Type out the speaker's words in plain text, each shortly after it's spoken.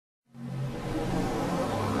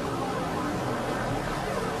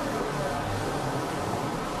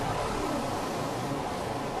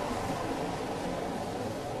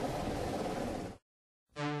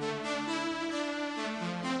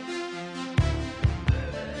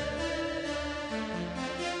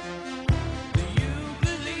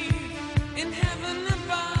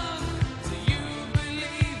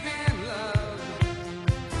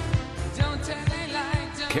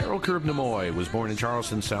Carole Curb-Nemoy was born in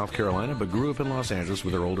Charleston, South Carolina, but grew up in Los Angeles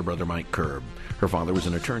with her older brother, Mike Curb. Her father was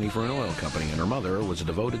an attorney for an oil company, and her mother was a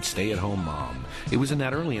devoted stay-at-home mom. It was in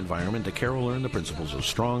that early environment that Carole learned the principles of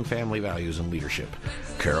strong family values and leadership.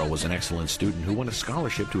 Carole was an excellent student who won a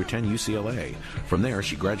scholarship to attend UCLA. From there,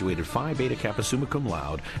 she graduated Phi Beta Kappa summa cum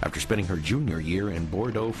laude after spending her junior year in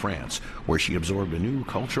Bordeaux, France, where she absorbed a new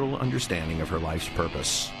cultural understanding of her life's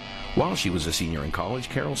purpose. While she was a senior in college,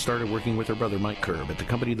 Carole started working with her brother Mike Curb at the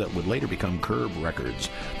company that would later become Curb Records.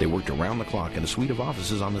 They worked around the clock in a suite of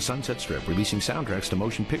offices on the Sunset Strip, releasing soundtracks to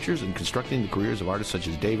motion pictures and constructing the careers of artists such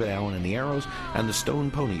as David Allen and the Arrows and the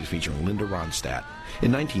Stone Ponies featuring Linda Ronstadt. In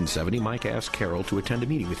 1970, Mike asked Carole to attend a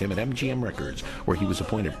meeting with him at MGM Records, where he was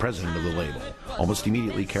appointed president of the label. Almost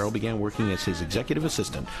immediately, Carole began working as his executive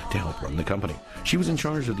assistant to help run the company. She was in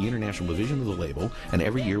charge of the international division of the label, and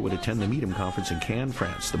every year would attend the Meet-em Conference in Cannes,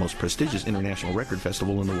 France, the most prestigious international record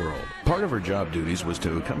festival in the world. Part of her job duties was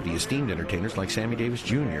to accompany esteemed entertainers like Sammy Davis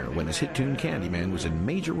Jr. when his hit tune Candyman was in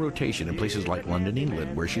major rotation in places like London,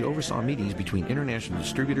 England, where she oversaw meetings between international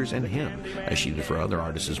distributors and him, as she did for other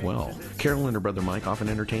artists as well. Carole and her brother Mike often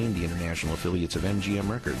entertained the international affiliates of MGM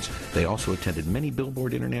Records. They also attended many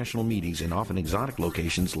Billboard international meetings in often exotic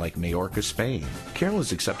locations like Majorca, Spain. Carole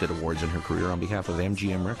has accepted awards in her career on behalf of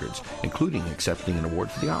MGM Records, including accepting an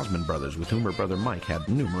award for the Osmond Brothers, with whom her brother Mike had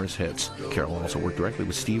numerous hits. Carole also worked directly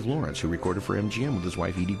with Steve Lawrence, who recorded for MGM with his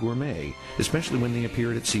wife Edie Gourmet, especially when they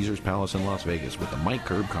appeared at Caesar's Palace in Las Vegas with the Mike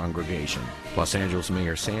Curb congregation. Los Angeles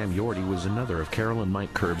Mayor Sam Yorty was another of Carole and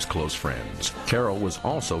Mike Curb's close friends. Carole was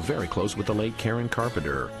also very close with the late Karen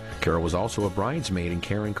Carpenter. Carole was also a bridesmaid in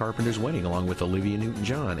Karen Carpenter's wedding, along with Olivia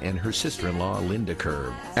Newton-John and her sister-in-law, Linda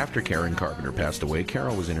Curb. After Karen Carpenter passed away,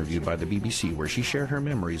 Carole was interviewed by the BBC, where she shared her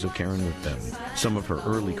memories of Karen with them. Some of her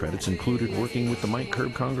early credits included working with the Mike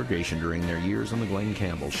Curb congregation during their years on The Glenn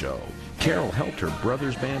Campbell Show. Carole helped her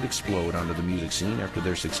brother's band explode onto the music scene after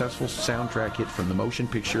their successful soundtrack hit from the motion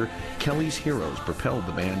picture Kelly's Heroes propelled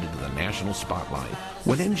the band into the national spotlight.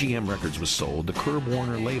 When MGM Records was sold, the Curb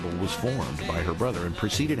Warner label was formed by her brother and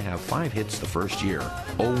proceeded to have 5 hits the first year.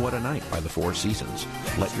 Oh What a Night by the Four Seasons,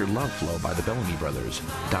 Let Your Love Flow by the Bellamy Brothers,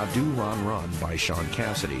 Da Do Ron Run by Sean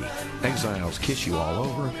Cassidy, Exiles Kiss You All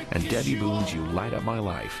Over, and Debbie Boone's You Light Up My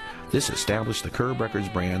Life. This established the Curb Records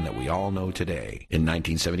brand that we all know today. In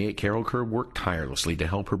 1978, Carole Curb worked tirelessly to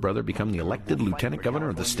help her brother become the elected lieutenant governor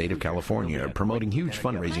of the state of California, promoting huge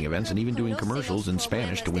fundraising events and even doing commercials in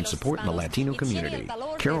Spanish to win support in the Latino community.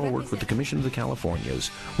 Carole worked with the Commission of the Californias,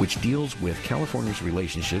 which deals with California's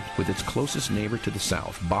relationship with its closest neighbor to the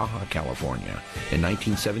south, Baja California. In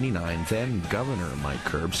 1979, then Governor Mike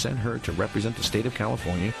Curb sent her to represent the state of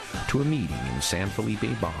California to a meeting in San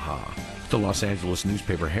Felipe, Baja. The Los Angeles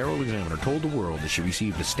newspaper Herald-Examiner told the world that she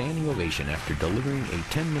received a standing ovation after delivering a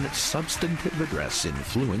 10-minute substantive address in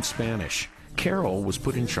fluent Spanish. Carole was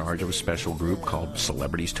put in charge of a special group called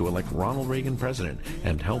Celebrities to Elect Ronald Reagan President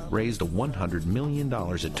and helped raise the $100 million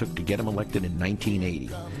it took to get him elected in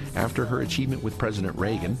 1980. After her achievement with President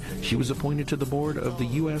Reagan, she was appointed to the board of the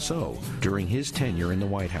USO during his tenure in the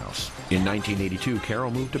White House. In 1982,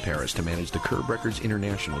 Carole moved to Paris to manage the Curb Records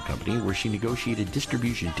International Company, where she negotiated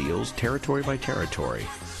distribution deals territory by territory.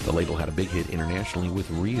 The label had a big hit internationally with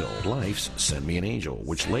Real Life's Send Me an Angel,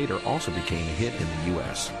 which later also became a hit in the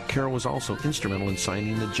U.S. Carole was also instrumental in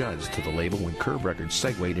signing the Judds to the label when Curb Records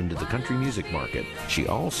segued into the country music market. She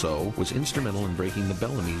also was instrumental in breaking the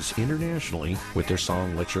Bellamy's internationally with their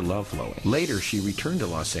song Let Your Love Flow. Later, she returned to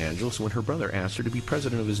Los Angeles when her brother asked her to be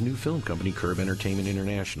president of his new film company, Curb Entertainment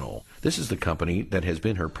International. This is the company that has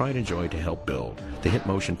been her pride and joy to help build. The hit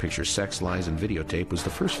motion picture Sex, Lies, and Videotape was the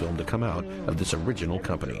first film to come out of this original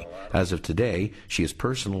company. As of today, she has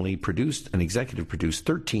personally produced and executive produced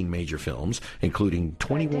 13 major films, including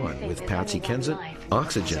 21 with Patsy Kensit,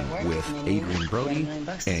 Oxygen with Adrian Brody,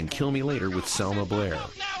 and Kill Me Later with Selma Blair.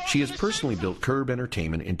 She has personally built Curb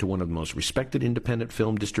Entertainment into one of the most respected independent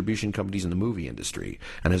film distribution companies in the movie industry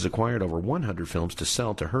and has acquired over 100 films to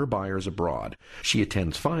sell to her buyers abroad. She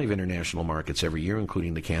attends 5 international markets every year,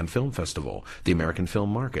 including the Cannes Film Festival, the American Film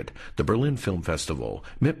Market, the Berlin Film Festival,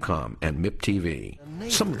 MIPCOM, and MIP-TV.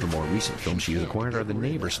 Some of the more recent films she has acquired are The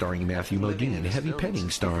Neighbor starring Matthew Modine, Heavy Petting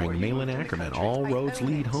starring Malin Ackerman, All Roads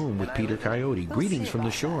Lead Home with Peter Coyote, Greetings from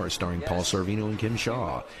the Shore starring Paul Sorvino and Kim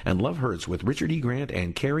Shaw, and Love Hurts with Richard E. Grant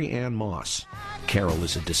and Carrie Ann Moss. Carole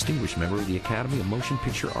is a distinguished member of the Academy of Motion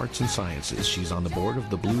Picture Arts and Sciences. She's on the board of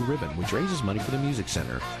the Blue Ribbon, which raises money for the Music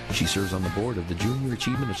Center. She serves on the board of the Junior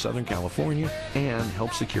Achievement of Southern California and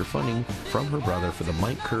helps secure funding from her brother for the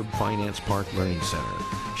Mike Curb Finance Park Learning Center.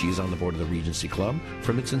 She is on the board of the Regency Club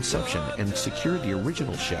from its inception and secured the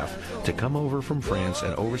original chef to come over from France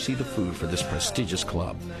and oversee the food for this prestigious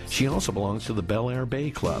club. She also belongs to the Bel Air Bay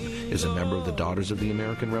Club, is a member of the Daughters of the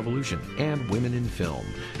American Revolution, and Women in Film.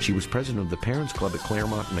 She was president of the Parents Club at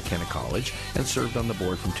Claremont and McKenna College and served on the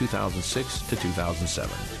board from 2006 to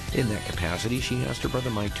 2007. In that capacity, she asked her brother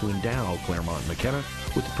Mike to endow Claremont and McKenna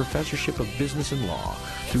with the Professorship of Business and Law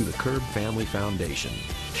through the Curb Family Foundation.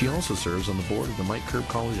 She also serves on the board of the Mike Curb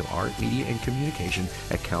College of Art, Media, and Communication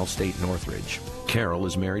at Cal State Northridge. Carole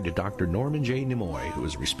is married to Dr. Norman J. Nemoy, who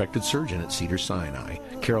is a respected surgeon at Cedars-Sinai.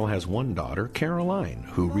 Carole has one daughter, Caroline,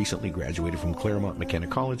 who recently graduated from Claremont McKenna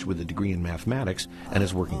College with a degree in mathematics and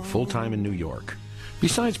is working full-time in New York.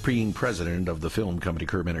 Besides being president of the film company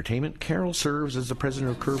Curb Entertainment, Carole serves as the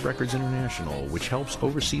president of Curb Records International, which helps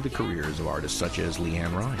oversee the careers of artists such as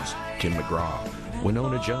Leanne Rimes, Tim McGraw,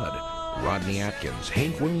 Winona Judd, Rodney Atkins,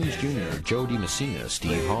 Hank Williams Jr., Joe DiMessina,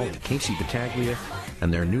 Steve Hawley, Casey Battaglia,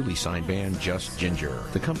 and their newly signed band Just Ginger.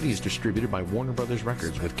 The company is distributed by Warner Brothers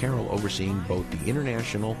Records, with Carole overseeing both the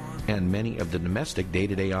international and many of the domestic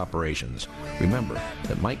day-to-day operations. Remember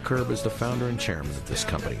that Mike Curb is the founder and chairman of this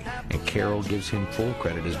company, and Carole gives him full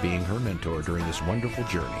credit as being her mentor during this wonderful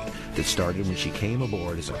journey that started when she came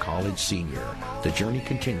aboard as a college senior. The journey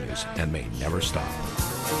continues and may never stop.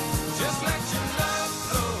 Just like